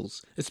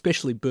capitals,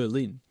 especially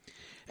Berlin,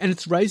 and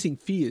it's raising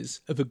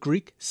fears of a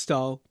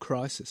Greek-style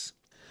crisis.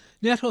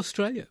 Now to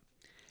Australia.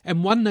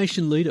 And One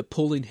Nation leader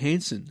Pauline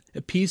Hanson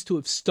appears to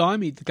have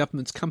stymied the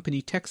government's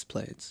company tax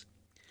plans.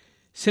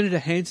 Senator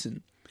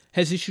Hanson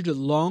has issued a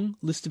long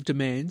list of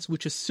demands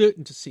which are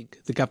certain to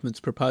sink the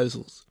government's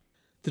proposals.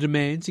 The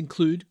demands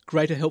include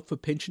greater help for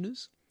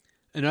pensioners,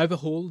 an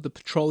overhaul of the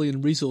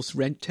petroleum resource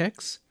rent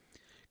tax,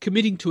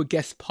 committing to a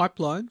gas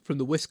pipeline from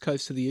the west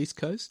coast to the east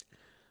coast,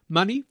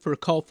 money for a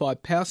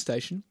coal-fired power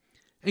station,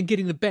 and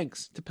getting the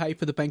banks to pay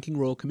for the Banking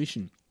Royal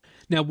Commission.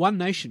 Now, One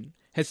Nation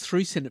has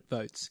 3 Senate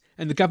votes,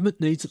 and the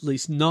government needs at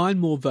least 9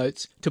 more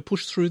votes to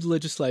push through the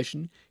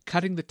legislation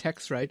cutting the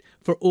tax rate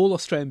for all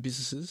Australian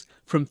businesses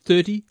from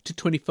 30 to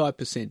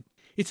 25%.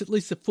 It's at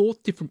least the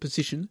 4th different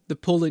position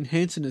that Pauline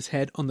Hanson has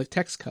had on the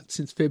tax cut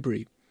since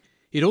February.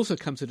 It also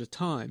comes at a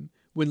time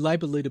when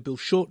Labor leader Bill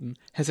Shorten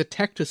has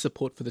attacked her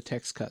support for the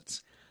tax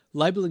cuts,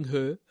 labelling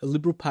her a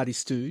Liberal Party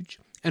stooge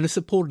and a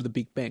supporter of the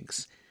big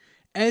banks,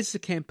 as the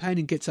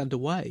campaigning gets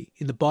underway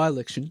in the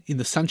by-election in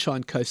the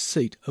Sunshine Coast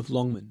seat of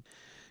Longman.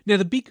 Now,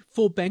 the big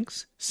 4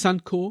 banks,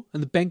 Suncorp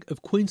and the Bank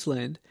of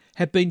Queensland,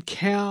 have been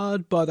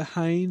cowed by the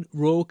Hayne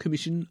Royal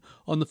Commission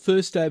on the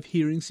first day of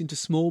hearings into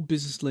small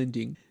business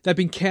lending. They've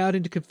been cowed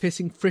into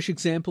confessing fresh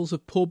examples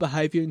of poor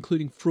behaviour,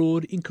 including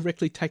fraud,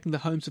 incorrectly taking the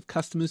homes of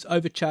customers,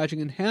 overcharging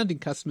and hounding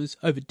customers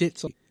over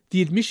debts.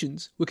 The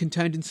admissions were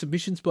contained in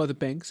submissions by the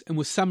banks and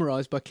were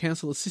summarised by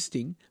counsel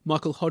assisting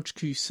Michael Hodge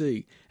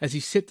QC as he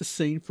set the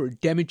scene for a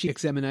damaging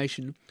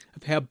examination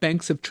of how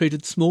banks have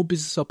treated small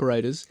business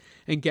operators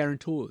and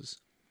guarantors.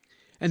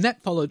 And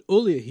that followed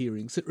earlier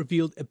hearings that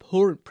revealed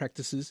abhorrent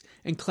practices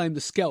and claimed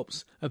the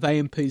scalps of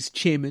AMP's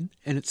chairman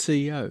and its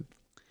CEO.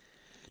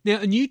 Now,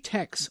 a new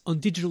tax on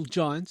digital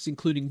giants,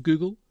 including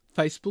Google,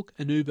 Facebook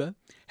and Uber,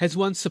 has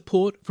won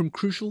support from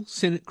crucial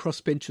Senate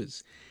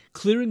crossbenchers,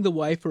 clearing the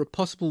way for a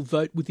possible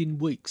vote within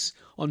weeks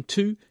on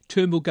 2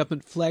 Turnbull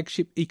government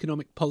flagship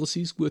economic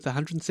policies worth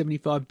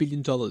 $175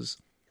 billion.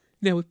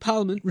 Now, with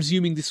Parliament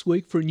resuming this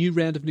week for a new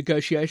round of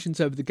negotiations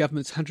over the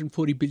government's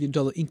 $140 billion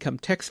income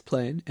tax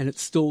plan and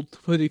its stalled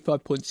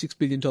 $35.6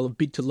 billion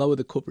bid to lower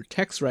the corporate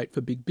tax rate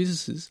for big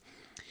businesses,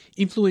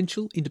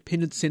 influential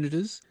independent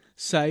senators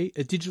say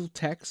a digital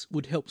tax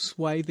would help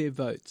sway their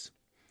votes.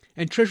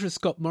 And Treasurer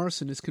Scott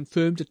Morrison has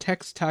confirmed a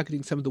tax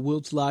targeting some of the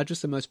world's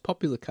largest and most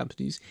popular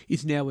companies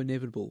is now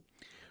inevitable,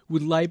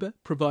 with Labor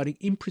providing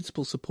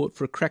in-principle support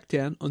for a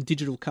crackdown on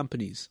digital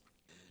companies.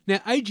 Now,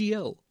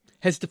 AGL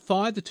has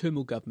defied the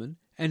Turnbull government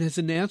and has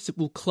announced it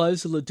will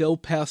close the Liddell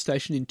power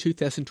station in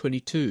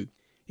 2022.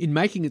 In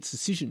making its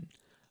decision,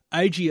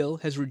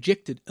 AGL has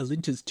rejected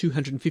Alinta's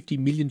 $250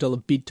 million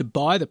bid to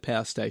buy the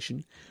power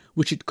station,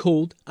 which it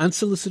called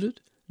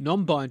unsolicited,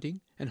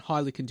 non-binding and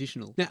highly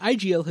conditional. Now,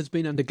 AGL has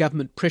been under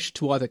government pressure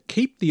to either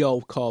keep the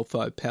old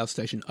coal-fired power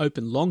station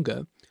open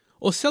longer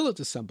or sell it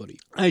to somebody.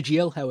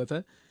 AGL,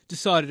 however,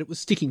 decided it was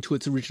sticking to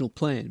its original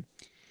plan.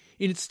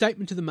 In its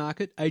statement to the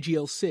market,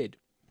 AGL said,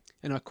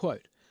 and I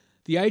quote,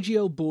 "The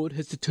AGL board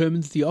has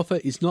determined that the offer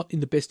is not in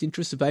the best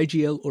interest of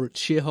AGL or its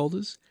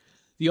shareholders.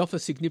 The offer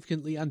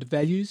significantly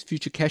undervalues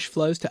future cash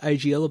flows to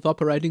AGL of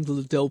operating the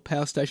Liddell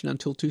power station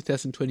until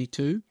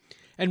 2022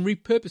 and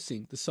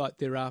repurposing the site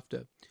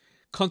thereafter.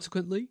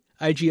 Consequently,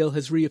 AGL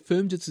has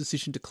reaffirmed its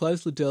decision to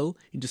close Liddell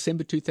in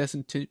December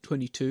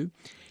 2022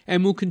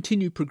 and will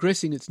continue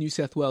progressing its New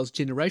South Wales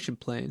generation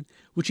plan,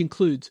 which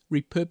includes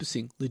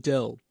repurposing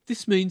Liddell.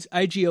 This means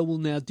AGL will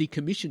now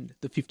decommission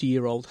the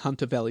 50-year-old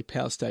Hunter Valley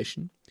power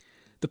station.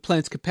 The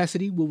plant's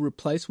capacity will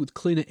replace with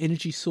cleaner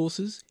energy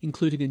sources,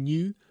 including a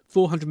new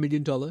 $400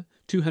 million,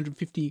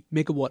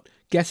 250-megawatt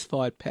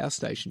gas-fired power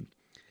station.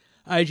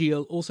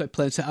 AGL also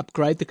plans to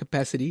upgrade the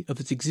capacity of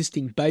its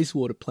existing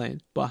Bayswater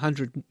plant by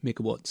 100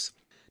 megawatts.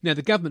 Now,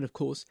 the government, of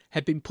course,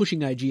 had been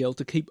pushing AGL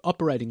to keep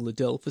operating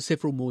Liddell for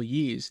several more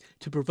years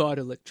to provide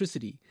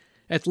electricity,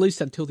 at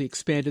least until the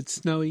expanded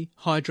Snowy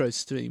hydro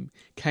stream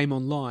came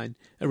online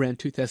around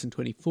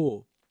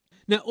 2024.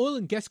 Now, oil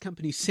and gas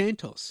company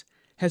Santos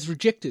has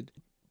rejected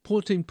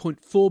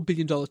 $14.4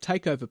 billion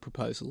takeover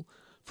proposal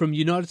from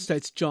United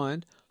States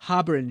giant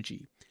Harbour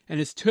Energy and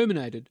has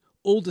terminated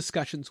all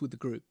discussions with the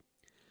group.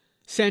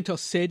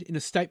 Santos said in a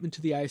statement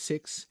to the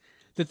ASX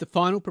that the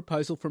final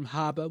proposal from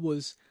Harbour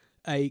was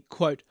a,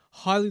 quote,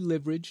 highly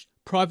leveraged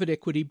private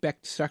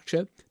equity-backed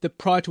structure that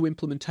prior to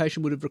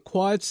implementation would have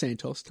required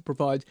Santos to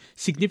provide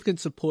significant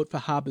support for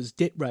Harbour's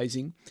debt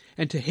raising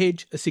and to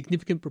hedge a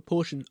significant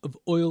proportion of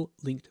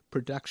oil-linked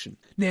production.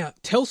 Now,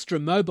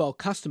 Telstra mobile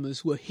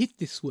customers were hit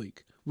this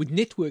week with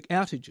network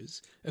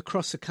outages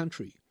across the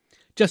country.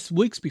 just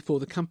weeks before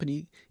the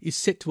company is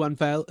set to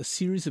unveil a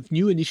series of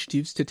new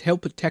initiatives to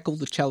help it tackle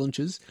the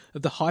challenges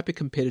of the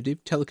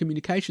hyper-competitive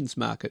telecommunications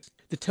market.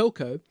 The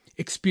telco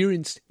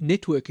experienced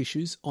network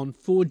issues on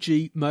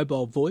 4G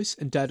mobile voice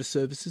and data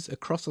services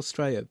across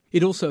Australia.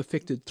 It also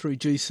affected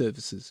 3G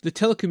services. The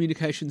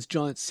telecommunications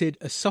giant said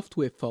a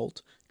software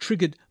fault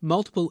triggered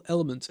multiple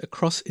elements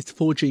across its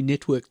 4G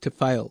network to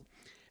fail,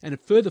 and a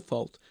further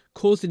fault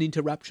caused an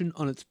interruption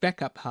on its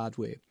backup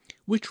hardware,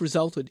 which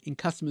resulted in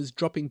customers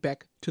dropping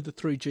back to the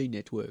 3G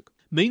network.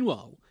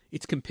 Meanwhile,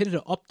 its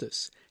competitor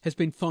Optus has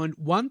been fined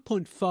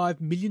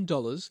 $1.5 million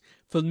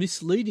for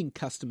misleading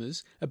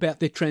customers about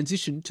their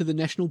transition to the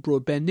national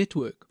broadband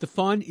network. The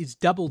fine is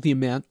double the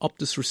amount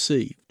Optus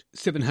received,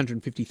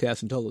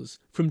 $750,000,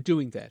 from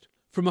doing that.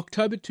 From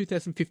October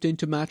 2015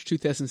 to March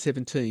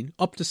 2017,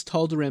 Optus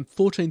told around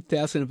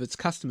 14,000 of its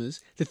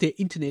customers that their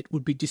internet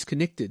would be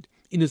disconnected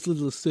in as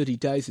little as 30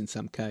 days in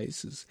some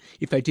cases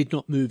if they did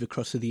not move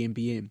across to the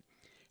NBN.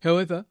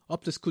 However,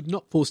 Optus could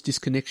not force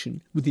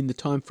disconnection within the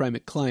time frame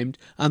it claimed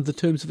under the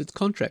terms of its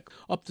contract.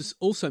 Optus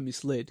also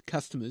misled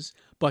customers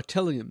by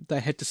telling them they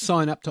had to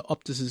sign up to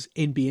Optus's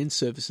NBN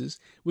services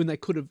when they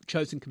could have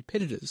chosen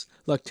competitors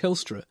like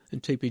Telstra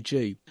and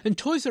TPG. And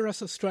Toys R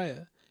Us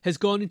Australia has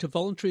gone into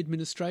voluntary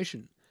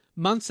administration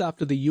months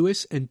after the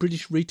US and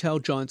British retail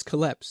giants'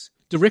 collapse.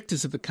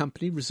 Directors of the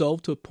company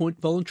resolved to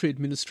appoint voluntary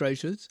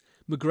administrators,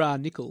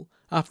 McGrath-Nicol,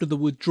 after the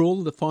withdrawal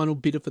of the final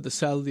bidder for the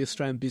sale of the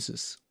Australian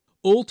business.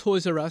 All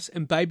Toys R Us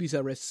and Babies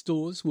R Us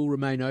stores will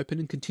remain open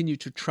and continue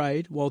to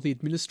trade while the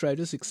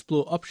administrators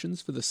explore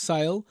options for the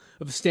sale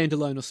of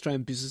standalone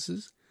Australian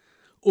businesses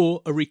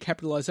or a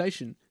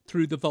recapitalisation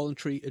through the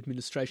voluntary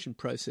administration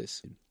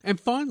process. And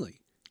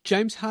finally,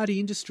 James Hardie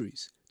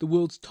Industries, the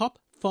world's top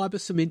fibre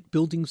cement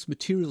buildings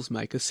materials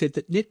maker, said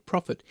that net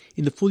profit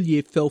in the full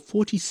year fell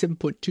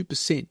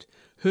 47.2%,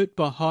 hurt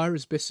by higher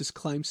asbestos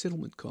claim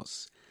settlement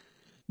costs.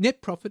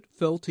 Net profit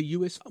fell to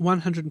US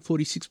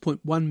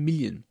 $146.1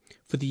 million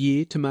for the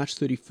year to March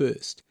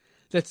 31st.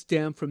 That's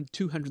down from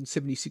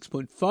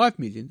 $276.5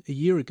 million a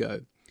year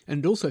ago,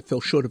 and it also fell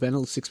short of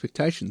analysts'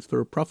 expectations for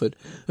a profit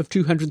of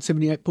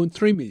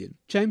 $278.3 million.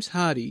 James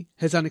Hardie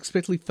has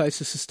unexpectedly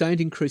faced a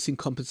sustained increase in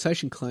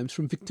compensation claims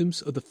from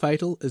victims of the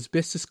fatal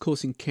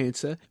asbestos-causing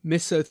cancer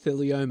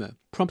mesothelioma,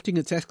 prompting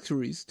its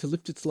actuaries to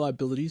lift its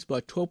liabilities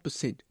by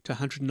 12% to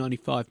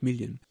 $195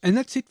 million. And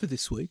that's it for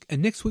this week.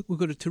 And next week we've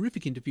got a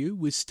terrific interview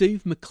with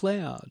Steve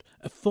McLeod,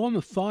 a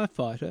former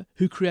firefighter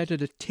who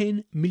created a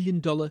 $10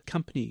 million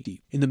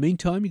company. In the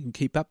meantime, you can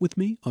keep up with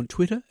me on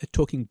Twitter at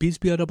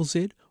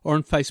TalkingBizBizz or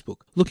on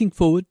Facebook. Looking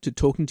forward to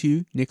talking to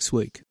you next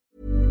week.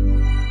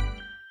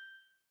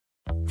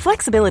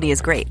 Flexibility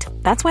is great.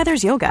 That's why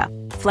there's yoga.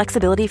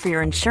 Flexibility for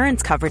your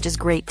insurance coverage is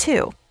great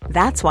too.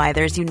 That's why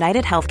there's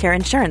United Healthcare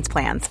Insurance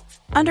Plans.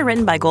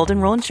 Underwritten by Golden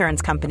Rule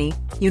Insurance Company,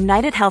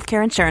 United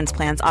Healthcare Insurance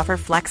Plans offer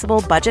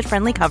flexible,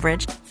 budget-friendly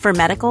coverage for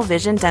medical,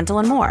 vision, dental,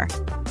 and more.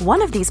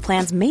 One of these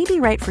plans may be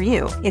right for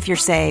you if you're,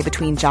 say,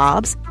 between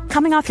jobs,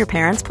 coming off your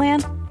parents'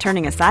 plan,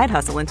 turning a side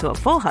hustle into a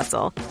full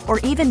hustle, or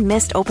even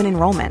missed open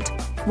enrollment.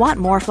 Want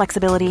more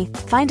flexibility?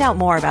 Find out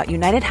more about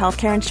United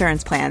Healthcare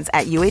Insurance Plans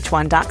at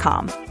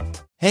uh1.com.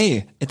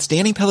 Hey, it's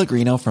Danny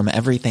Pellegrino from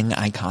Everything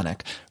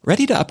Iconic.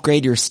 Ready to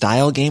upgrade your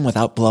style game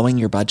without blowing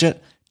your budget?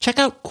 Check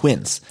out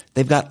Quince.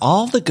 They've got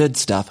all the good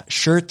stuff,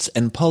 shirts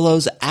and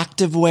polos,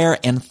 activewear,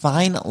 and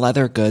fine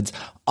leather goods,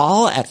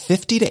 all at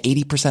 50 to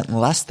 80%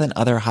 less than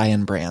other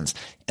high-end brands.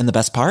 And the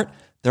best part?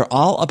 They're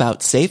all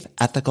about safe,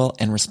 ethical,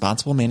 and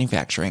responsible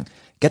manufacturing.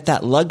 Get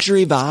that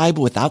luxury vibe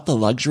without the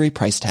luxury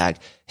price tag.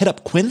 Hit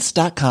up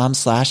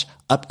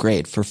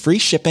quince.com/upgrade for free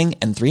shipping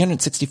and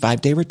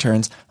 365-day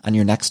returns on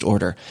your next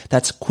order.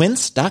 That's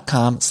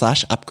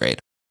quince.com/upgrade.